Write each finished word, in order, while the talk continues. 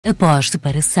Após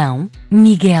separação,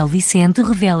 Miguel Vicente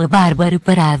revela Bárbara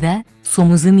Parada,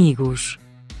 somos amigos.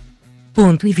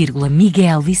 Ponto e vírgula.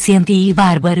 Miguel Vicente e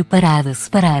Bárbara Parada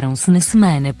separaram-se na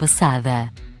semana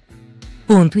passada.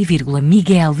 Ponto e vírgula.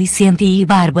 Miguel Vicente e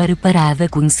Bárbara Parada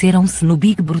conheceram-se no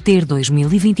Big Brother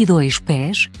 2022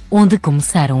 PES, onde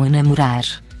começaram a namorar.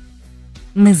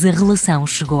 Mas a relação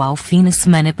chegou ao fim na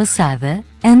semana passada,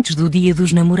 antes do Dia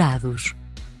dos Namorados.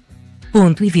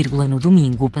 Ponto e vírgula. No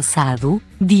domingo passado,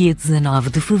 dia 19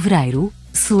 de fevereiro,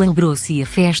 celebrou-se a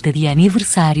festa de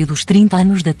aniversário dos 30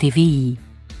 anos da TVI.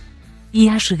 E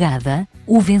à chegada,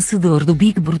 o vencedor do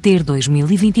Big Brother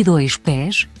 2022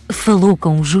 PES, falou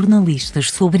com os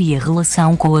jornalistas sobre a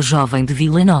relação com a jovem de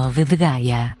Vila Nova de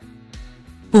Gaia.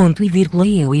 Ponto e vírgula.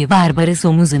 Eu e a Bárbara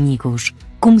somos amigos,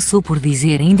 começou por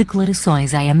dizer em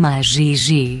declarações à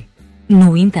MAGG.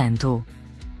 No entanto,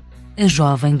 a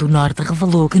jovem do Norte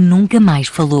revelou que nunca mais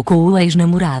falou com o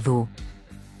ex-namorado.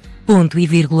 Ponto e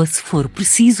vírgula. Se for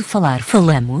preciso falar,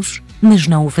 falamos, mas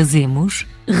não o fazemos,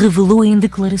 revelou em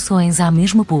declarações à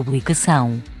mesma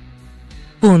publicação.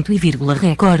 Ponto e vírgula.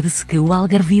 Recorde-se que o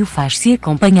algarvio faz-se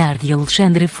acompanhar de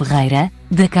Alexandra Ferreira,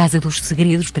 da Casa dos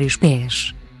Segredos 3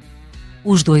 Pés.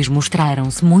 Os dois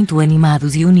mostraram-se muito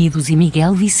animados e unidos e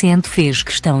Miguel Vicente fez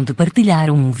questão de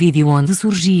partilhar um vídeo onde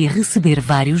surgia receber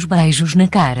vários beijos na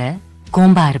cara,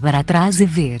 com Bárbara atrás a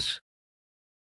ver.